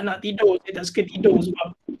 Saya tak nak tidur. Saya tak suka tidur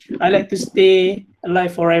sebab I like to stay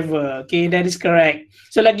alive forever. Okay, that is correct.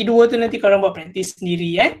 So lagi dua tu nanti korang buat practice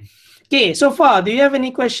sendiri Okay, so far, do you have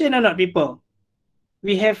any question or not, people?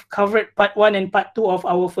 We have covered part 1 and part 2 of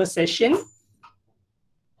our first session.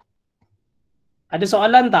 Ada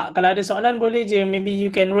soalan tak? Kalau ada soalan boleh je. Maybe you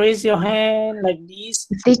can raise your hand like this.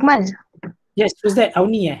 Iqmal, Yes, who's that?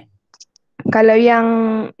 Auni kalau yang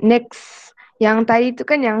next, yang tadi tu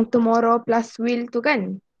kan yang tomorrow plus will tu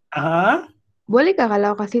kan, bolehkah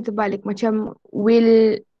kalau kasih terbalik macam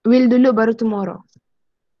will dulu baru tomorrow?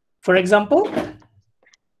 For example?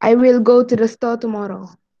 I will go to the store tomorrow.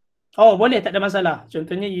 Oh, boleh, tak ada masalah.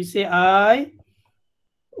 Contohnya you say I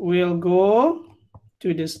will go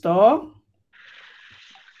to the store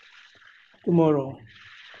tomorrow.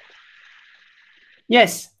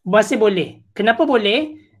 Yes, masih boleh. Kenapa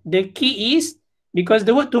boleh? The key is because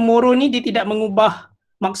the word tomorrow ni dia tidak mengubah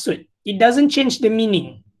maksud. It doesn't change the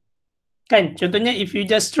meaning. Kan? Contohnya if you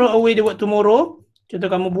just throw away the word tomorrow, contoh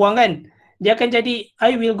kamu buang kan, dia akan jadi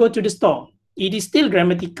I will go to the store. It is still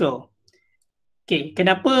grammatical. Okay,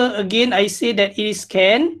 kenapa again I say that it is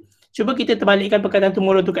can? Cuba kita terbalikkan perkataan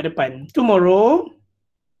tomorrow tu kat depan. Tomorrow,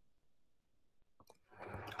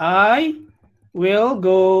 I will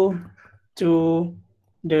go to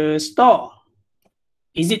the store.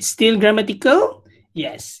 Is it still grammatical?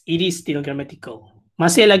 Yes, it is still grammatical.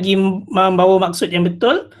 Masih lagi membawa maksud yang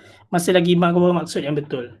betul. Masih lagi membawa maksud yang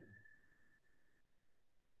betul.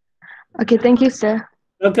 Okay, thank you, sir.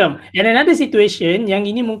 Welcome. And another situation yang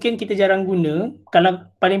ini mungkin kita jarang guna.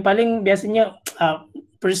 Kalau paling-paling biasanya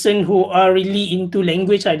person who are really into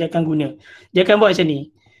language dia akan guna. Dia akan buat macam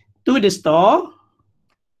ni. To the store,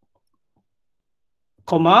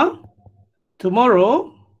 comma,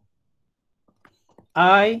 tomorrow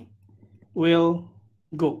I will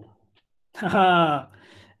go.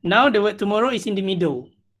 Now the word tomorrow is in the middle.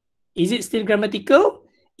 Is it still grammatical?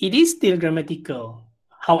 It is still grammatical.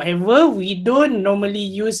 However, we don't normally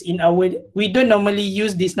use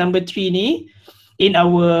this number 3 ni in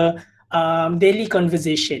our daily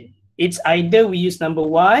conversation. It's either we use number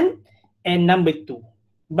 1 and number 2.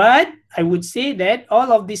 But I would say that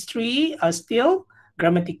all of these 3 are still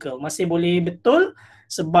grammatical. Masih boleh betul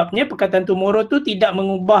sebabnya perkataan tomorrow tu tidak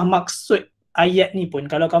mengubah maksud ayat ni pun.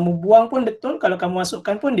 Kalau kamu buang pun betul, kalau kamu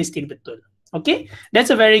masukkan pun dia still betul. Okay,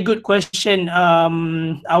 that's a very good question,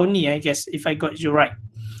 Auni, I guess, if I got you right.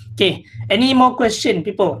 Okay, any more question,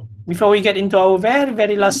 people, before we get into our very,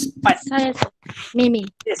 very last part? Saya, Mimi.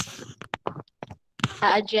 Yes.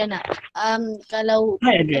 Adriana. Kalau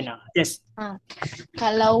Hi, Adriana. Yes.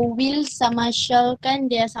 Kalau will sama shall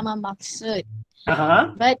kan dia sama maksud.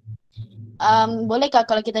 Aha. But Bolehkah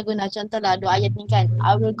kalau kita guna contohlah dua ayat ni kan?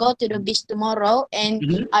 I will go to the beach tomorrow and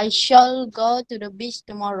I shall go to the beach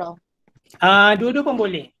tomorrow. Dua-dua pun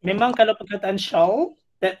boleh. Memang kalau perkataan shall,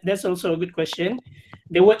 that's also a good question.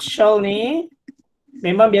 The word shall ni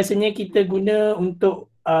memang biasanya kita guna untuk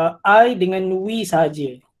I dengan we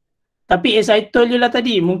sahaja. Tapi as I told you lah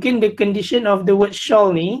tadi, mungkin the condition of the word shall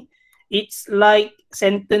ni, it's like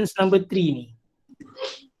sentence number 3 ni.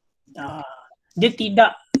 Dia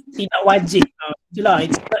tidak wajib. Itulah,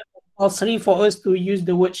 it's not compulsory for us to use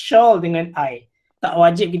the word shall dengan I. Tak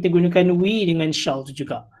wajib kita gunakan we dengan shall tu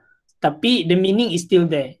juga. Tapi the meaning is still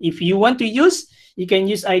there. If you want to use, you can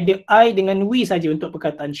use either I dengan we saja untuk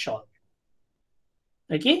perkataan shall.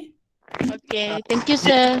 Okay? Okay, thank you,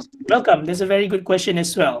 sir. Welcome. That's a very good question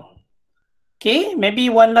as well. Okay,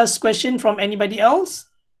 maybe one last question from anybody else?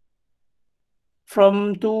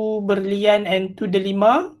 From to Berlian and to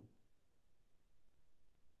Delima?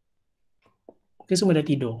 Okay, semua dah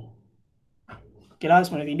tidur. Okay lah,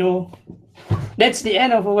 semua dah tidur. That's the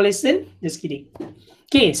end of our lesson. Just kidding.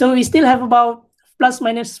 Okay, so we still have about plus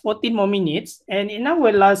minus 14 more minutes. And in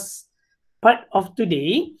our last part of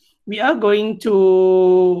today, I'm going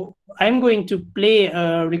to play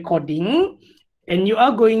a recording. And you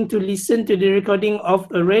are going to listen to the recording of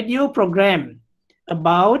a radio program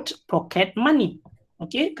about pocket money.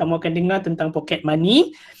 Okay, kamu akan dengar tentang pocket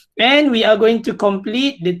money. And we are going to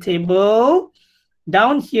complete the table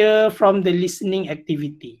down here from the listening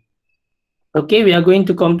activity. Okay, we are going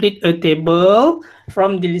to complete a table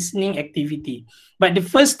from the listening activity. But the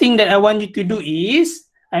first thing that I want you to do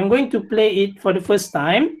is, I'm going to play it for the first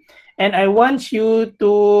time. And I want you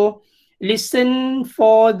to listen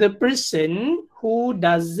for the person who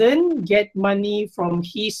doesn't get money from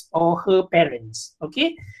his or her parents.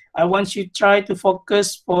 Okay, I want you to try to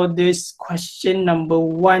focus for this question number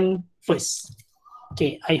 1 first.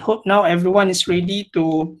 Okay, I hope now everyone is ready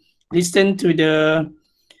to listen to the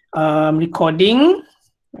recording.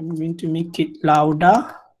 I'm going to make it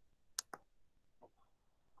louder.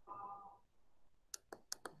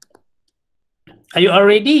 Are you all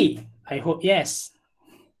ready? I hope yes.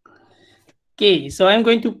 Okay, so I'm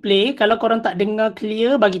going to play. Kalau korang tak dengar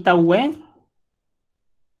clear, bagi tahu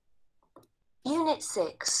Unit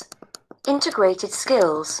 6, Integrated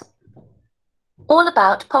Skills. All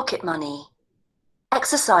about pocket money.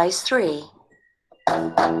 Exercise 3.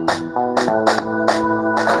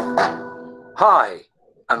 Hi,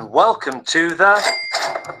 and welcome to the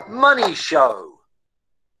Money Show.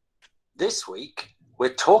 This week,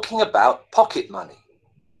 we're talking about pocket money.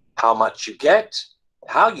 How much you get,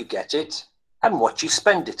 how you get it, and what you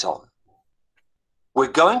spend it on.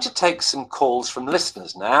 We're going to take some calls from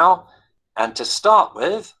listeners now, and to start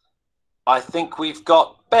with, I think we've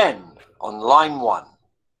got Ben on line 1.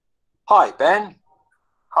 Hi, Ben.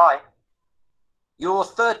 Hi. You're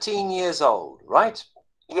 13 years old, right?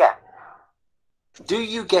 Yeah. Do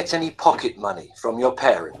you get any pocket money from your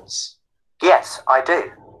parents? Yes, I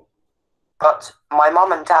do. But my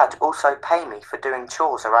mum and dad also pay me for doing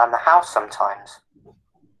chores around the house sometimes.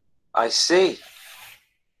 I see.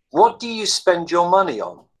 What do you spend your money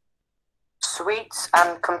on? Sweets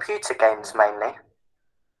and computer games mainly.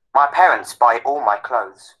 My parents buy all my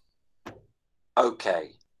clothes.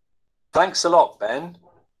 Okay. Thanks a lot, Ben.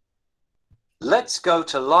 Let's go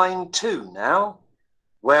to line 2 now,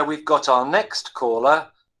 where we've got our next caller,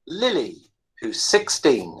 Lily, who's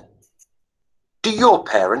 16. Do your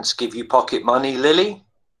parents give you pocket money, Lily?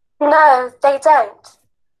 No, they don't.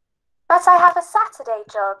 But I have a Saturday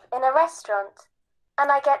job in a restaurant,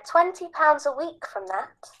 and I get £20 a week from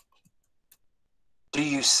that. Do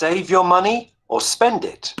you save your money or spend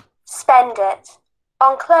it? Spend it.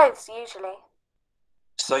 On clothes, usually.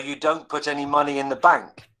 So you don't put any money in the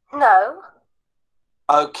bank? No.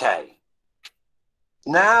 Okay.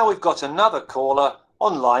 Now we've got another caller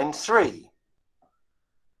on line 3.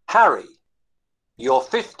 Harry, you're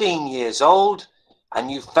 15 years old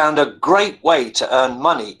and you've found a great way to earn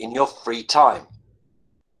money in your free time.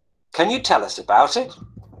 Can you tell us about it?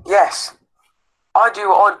 Yes. I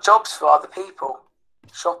do odd jobs for other people.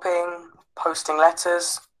 Shopping, posting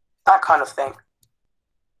letters, that kind of thing.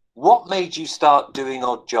 What made you start doing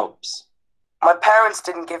odd jobs? My parents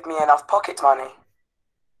didn't give me enough pocket money.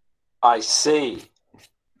 I see.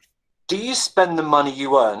 Do you spend the money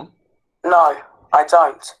you earn? No, I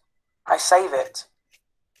don't. I save it.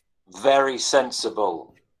 Very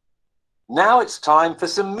sensible. Now it's time for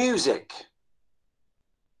some music.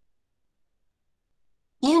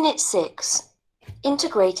 Unit 6,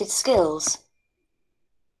 Integrated Skills.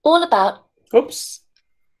 All about... Oops.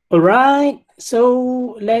 All right.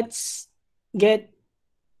 So let's get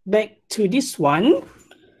back to this one.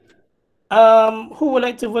 Who would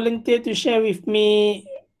like to volunteer to share with me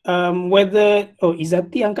whether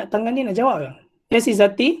Izzati angkat tangan ni nak jawab ke? Yes,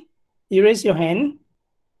 Izzati, you raise your hand.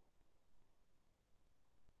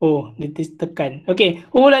 Oh, it is tekan. Okay,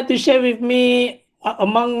 who would like to share with me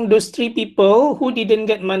among those three people who didn't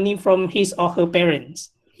get money from his or her parents?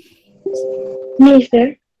 Me,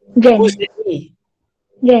 sir. Jen. Who's that me?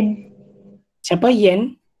 Jen. Siapa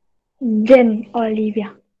Yen? Jen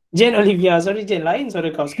Olivia. Jen Olivia. Sorry Jen, lain suara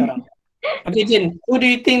kau sekarang. Okay Jen, who do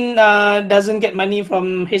you think doesn't get money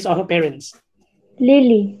from his or her parents?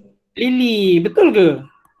 Lily. Lily, betul ke?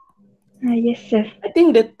 Yes, sir. I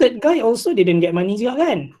think the third guy also didn't get money juga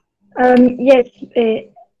kan? Yes,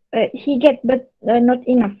 he get but not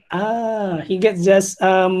enough. He gets just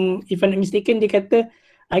if I'm not mistaken dia kata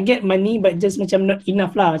I get money but just macam not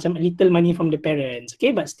enough lah, macam little money from the parents.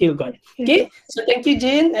 Okay, but still got. Okay, so thank you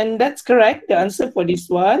Jane, and that's correct. The answer for this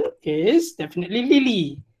one is definitely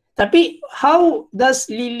Lily. Tapi how does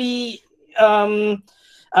Lily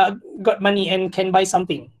got money and can buy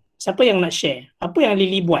something? Siapa yang nak share? Apa yang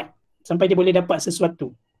Lily buat sampai dia boleh dapat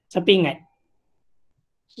sesuatu? Siapa ingat?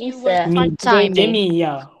 Part-time. Jamie,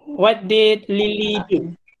 yeah. What did Lily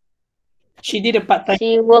do? She did a part-time.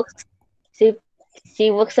 She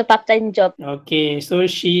works a part-time job. Okay, so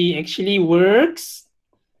she actually works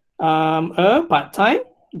a part-time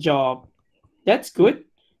job. That's good.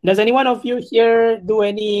 Does any one of you here do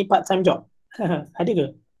any part-time job? Ada ke?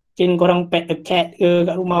 Mungkin korang pet a cat ke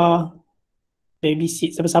kat rumah,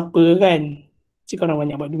 babysit siapa-siapa kan? Mesti korang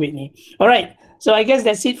banyak buat duit ni. Alright, so I guess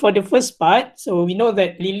that's it for the first part. So we know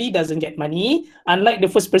that Lily doesn't get money. Unlike the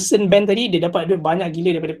first person, Ben tadi, dia dapat duit banyak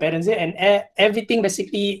gila daripada parents dia, and everything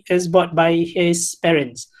basically is bought by his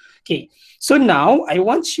parents. Okay, so now I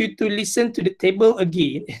want you to listen to the table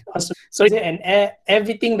again.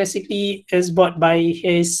 Everything basically is bought by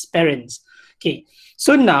his parents. Okay,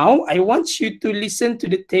 so now I want you to listen to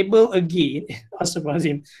the table again.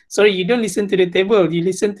 Sorry, you don't listen to the table, you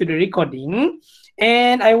listen to the recording.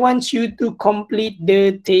 And I want you to complete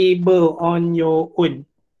the table on your own.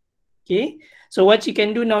 Okay, so what you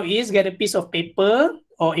can do now is get a piece of paper,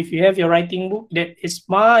 or if you have your writing book, that is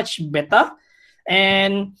much better.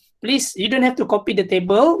 And please, you don't have to copy the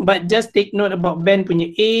table, but just take note about Ben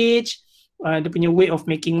punya age, dia punya way of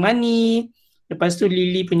making money, lepas tu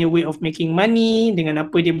Lily punya way of making money, dengan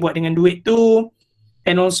apa dia buat dengan duit tu,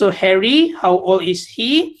 and also Harry, how old is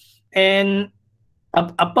he, and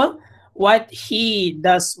what he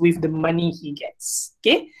does with the money he gets.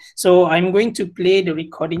 Okay, so I'm going to play the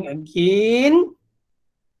recording again.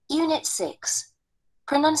 Unit 6,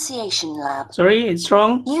 Pronunciation Lab. Sorry, it's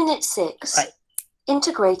wrong. Unit 6, right.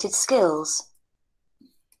 Integrated Skills.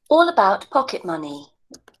 All about pocket money.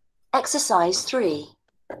 Exercise 3.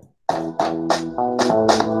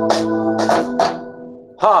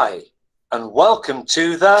 Hi, and welcome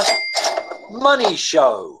to the Money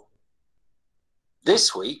Show.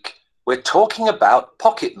 This week, we're talking about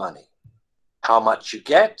pocket money. How much you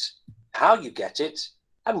get, how you get it,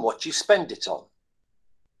 and what you spend it on.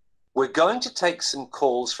 We're going to take some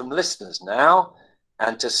calls from listeners now,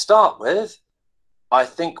 and to start with, I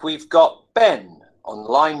think we've got Ben on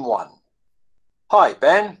line 1. Hi,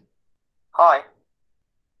 Ben. Hi.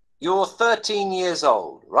 You're 13 years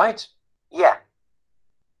old, right? Yeah.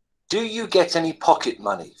 Do you get any pocket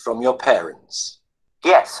money from your parents?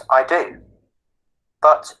 Yes, I do.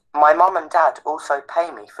 But my mum and dad also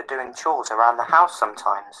pay me for doing chores around the house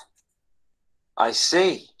sometimes. I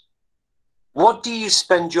see. What do you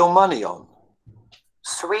spend your money on?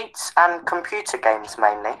 Sweets and computer games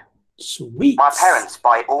mainly. Sweets? My parents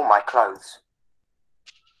buy all my clothes.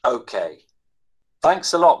 Okay.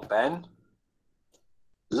 Thanks a lot, Ben.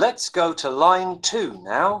 Let's go to line 2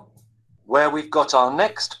 now, where we've got our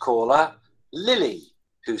next caller, Lily,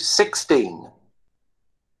 who's 16.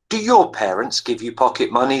 Do your parents give you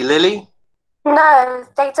pocket money, Lily? No,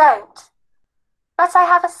 they don't. But I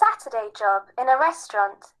have a Saturday job in a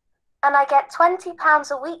restaurant, and I get £20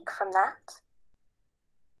 a week from that.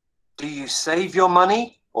 Do you save your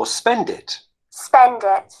money or spend it? Spend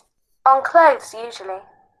it. On clothes, usually.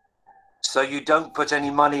 So you don't put any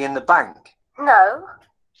money in the bank? No.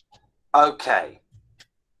 Okay.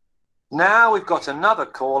 Now we've got another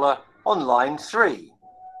caller on line 3.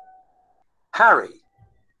 Harry,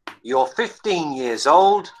 you're 15 years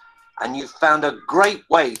old and you've found a great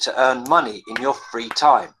way to earn money in your free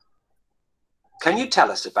time. Can you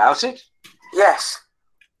tell us about it? Yes.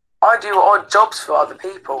 I do odd jobs for other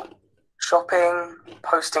people. Shopping,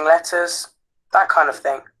 posting letters, that kind of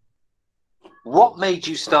thing. What made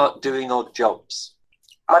you start doing odd jobs?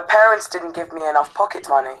 My parents didn't give me enough pocket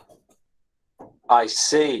money. I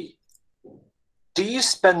see. Do you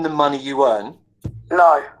spend the money you earn?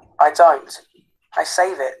 No, I don't. I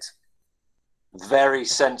save it. Very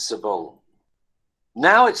sensible.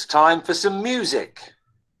 Now it's time for some music.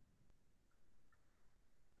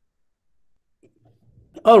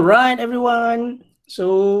 All right, everyone.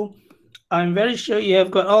 So I'm very sure you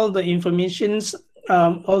have got all the information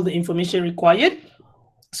required.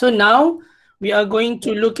 So now we are going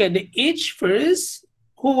to look at the age first.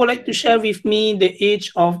 Who would like to share with me the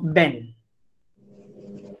age of Ben?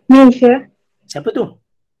 Me, sir. Siapa tu?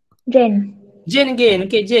 Jen. Jen again.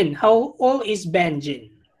 Okay, Jen. How old is Ben,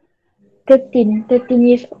 Jen? 13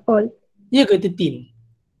 years old. Ya ke 13?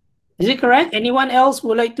 Is it correct? Anyone else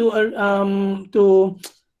would like to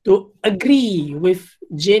agree with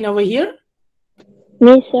Jane over here?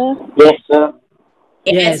 Me, sir. Yes, sir.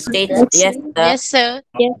 Yes. Yes, sir. Yes, sir.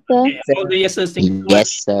 Okay, all the yeses. Thank you so much. Yes,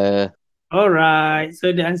 sir. All right.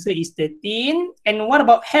 So the answer is 13. And what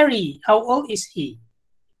about Harry? How old is he?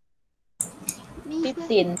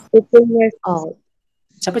 15 years old.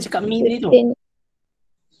 Siapa cakap me tadi tu? 15.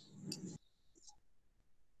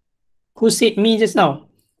 Who said me just now?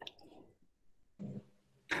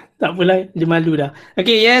 Tak apalah, dia malu dah.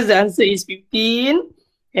 Okay, yes, the answer is 15.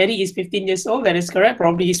 Harry is 15 years old. That is correct.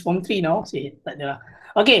 Probably he's form 3 now. Tak ada lah.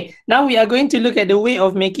 Okay, now we are going to look at the way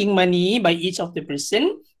of making money by each of the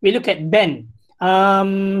person. We look at Ben.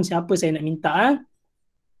 Siapa saya nak minta?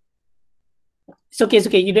 It's okay, it's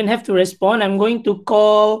okay. You don't have to respond. I'm going to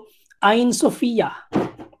call Ain Sophia.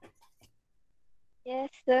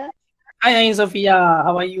 Yes, sir. Hi, Ain Sophia.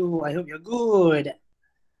 How are you? I hope you're good.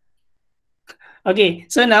 Okay,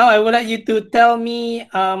 so now I would like you to tell me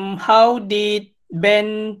how did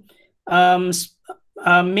Ben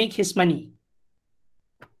make his money?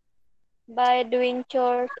 By doing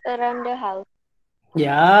chores around the house.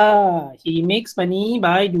 Yeah, he makes money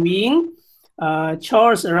by doing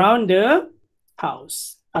chores around the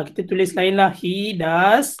house. Kita tulis lain lah. He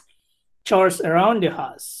does chores around the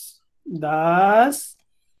house. Does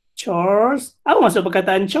chores. Apa maksud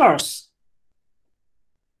perkataan chores?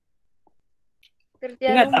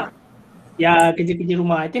 Kerja Ingat rumah. tak? Ya, kerja-kerja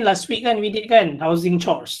rumah. I think last week kan we did kan housing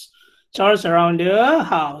chores. Chores around the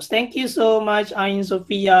house. Thank you so much, Ain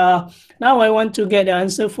Sophia. Now I want to get the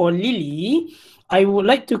answer for Lily. I would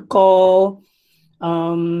like to call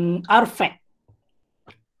Arfak.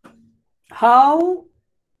 How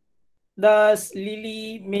does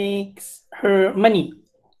Lily makes her money?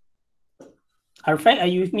 Arfak,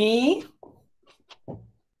 are you with me?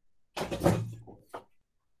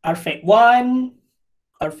 Arfak 1,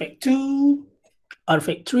 Arfak 2,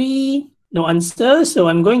 Arfak 3. No answer. So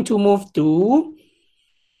I'm going to move to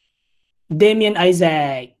Damien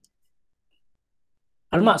Isaac.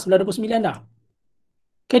 Alamak, 9:29 dah.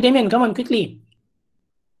 Okay, Damien, come on quickly.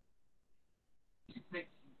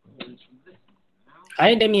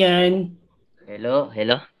 Hi, Damien. Hello.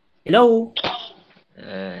 Hello.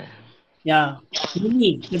 Ya,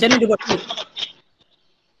 ini macam mana dia buat ni?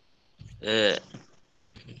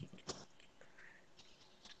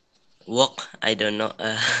 Work, I don't know.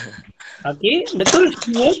 Okay, betul.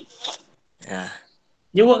 She work. Yeah.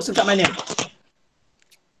 Dia work dekat mana?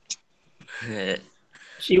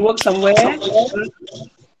 She work somewhere.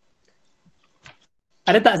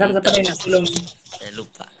 Ada tak siapa-siapa yang nak tolong?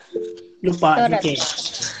 Lupa. Okay.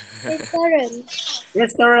 Restaurant.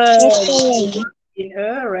 Restaurant. In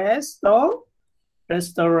a restaurant.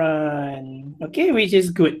 Okay, which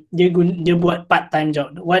is good. Dia buat part-time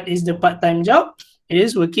job. What is the part-time job? It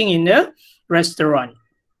is working in a restaurant.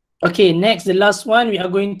 Okay, next, the last one, we are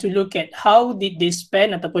going to look at how did they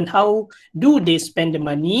spend ataupun how do they spend the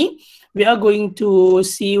money. We are going to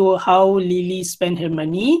see how Lily spent her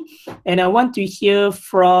money, and I want to hear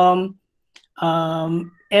from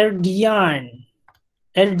Erdiana.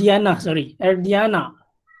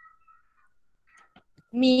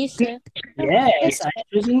 Me, sir. Yes, I'm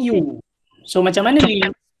choosing you. So macam mana Lily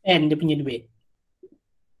spend dia punya duit?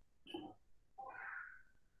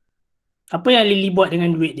 Apa yang Lily buat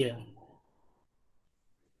dengan duit dia?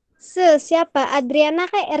 Siapa? Adriana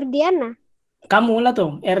ke Erdiana? Kamu lah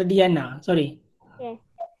tu, Erdiana. Sorry. Okay.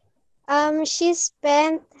 She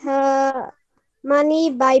spent her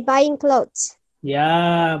money by buying clothes.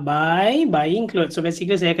 Ya, by buying clothes. So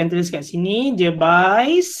basically saya akan tulis kat sini, dia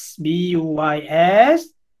buys, B-U-Y-S,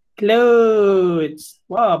 clothes.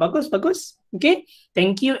 Wow, bagus. Okay,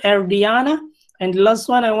 thank you Erdiana. And the last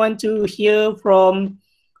one I want to hear from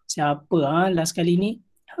siapa last kali ni?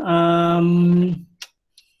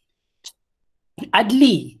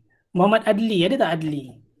 Adli. Muhammad Adli. Ada tak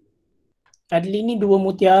Adli? Adli ni 2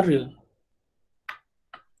 mutiara.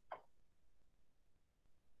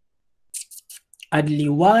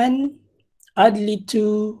 Adli 1, Adli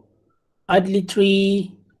 2, Adli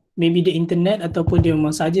 3, maybe the internet ataupun dia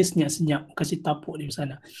memang saja senyap-senyap kasih tapuk di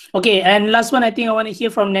sana. Okay, and last one I think I want to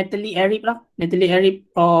hear from Natalie Arif lah. Natalie Arif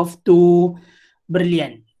of 2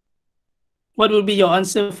 Berlian. What will be your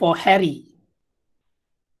answer for Harry?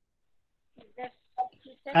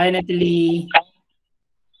 Hi Natalie.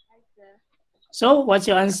 So what's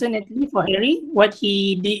your answer, Natalie, for Harry? What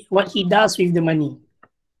he did, what he does with the money?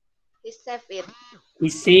 He saved it. He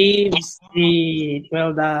saves it.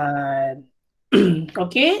 Well done.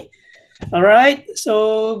 Okay. All right.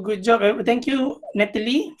 So good job. Thank you,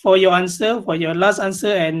 Natalie, for your answer, for your last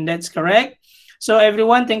answer, and that's correct. So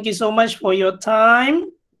everyone, thank you so much for your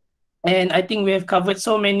time. And I think we have covered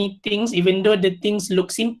so many things, even though the things look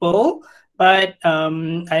simple. But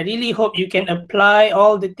I really hope you can apply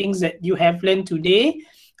all the things that you have learned today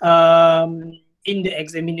in the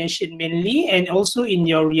examination mainly, and also in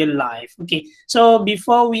your real life. Okay, so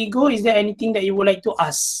before we go, is there anything that you would like to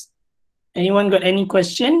ask? Anyone got any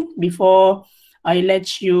question before I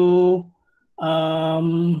let you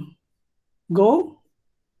go?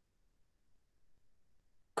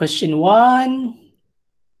 Question 1,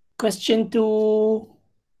 question 2,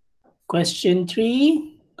 question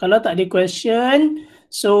 3. Kalau tak ada question,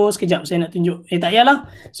 so sekejap saya nak tunjuk. Tak payahlah.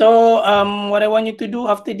 So what I want you to do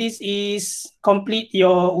after this is complete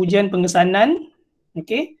your ujian pengesanan.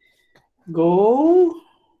 Okay. Go.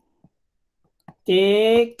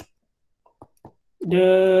 Take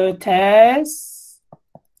the test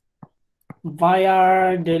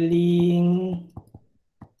via the link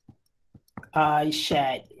I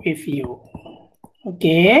shared with you.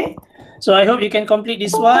 Okay. So I hope you can complete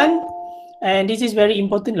this one. And this is very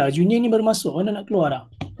important lah. Junior ni baru masuk, mana nak keluar dah.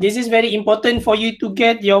 This is very important for you to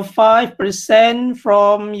get your 5%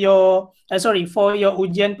 from your, for your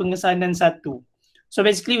ujian pengesanan 1. So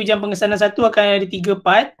basically ujian pengesanan 1 akan ada 3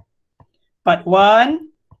 part. Part 1,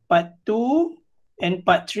 part 2, and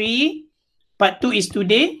part 3. Part 2 is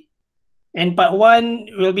today. And part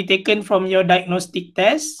 1 will be taken from your diagnostic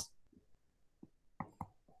test.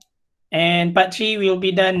 And part 3 will be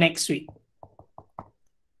done next week.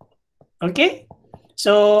 Okay,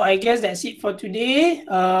 so I guess that's it for today.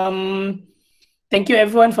 Thank you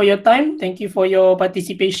everyone for your time. Thank you for your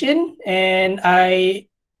participation. And I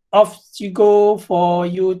off you go for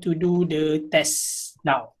you to do the test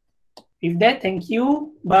now. With that, thank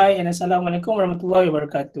you. Bye and Assalamualaikum warahmatullahi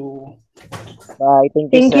wabarakatuh. Bye.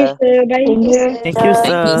 Thank you, sir. Bye. Thank you,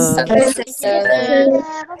 sir.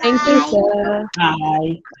 Thank you, sir.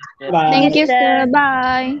 Bye. Bye. Thank you, sir.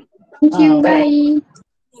 Bye. Thank you. Bye. Bye.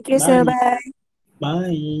 Thank you, sir. Bye.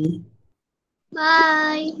 Bye.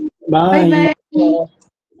 Bye. Bye. Bye.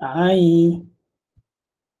 Bye.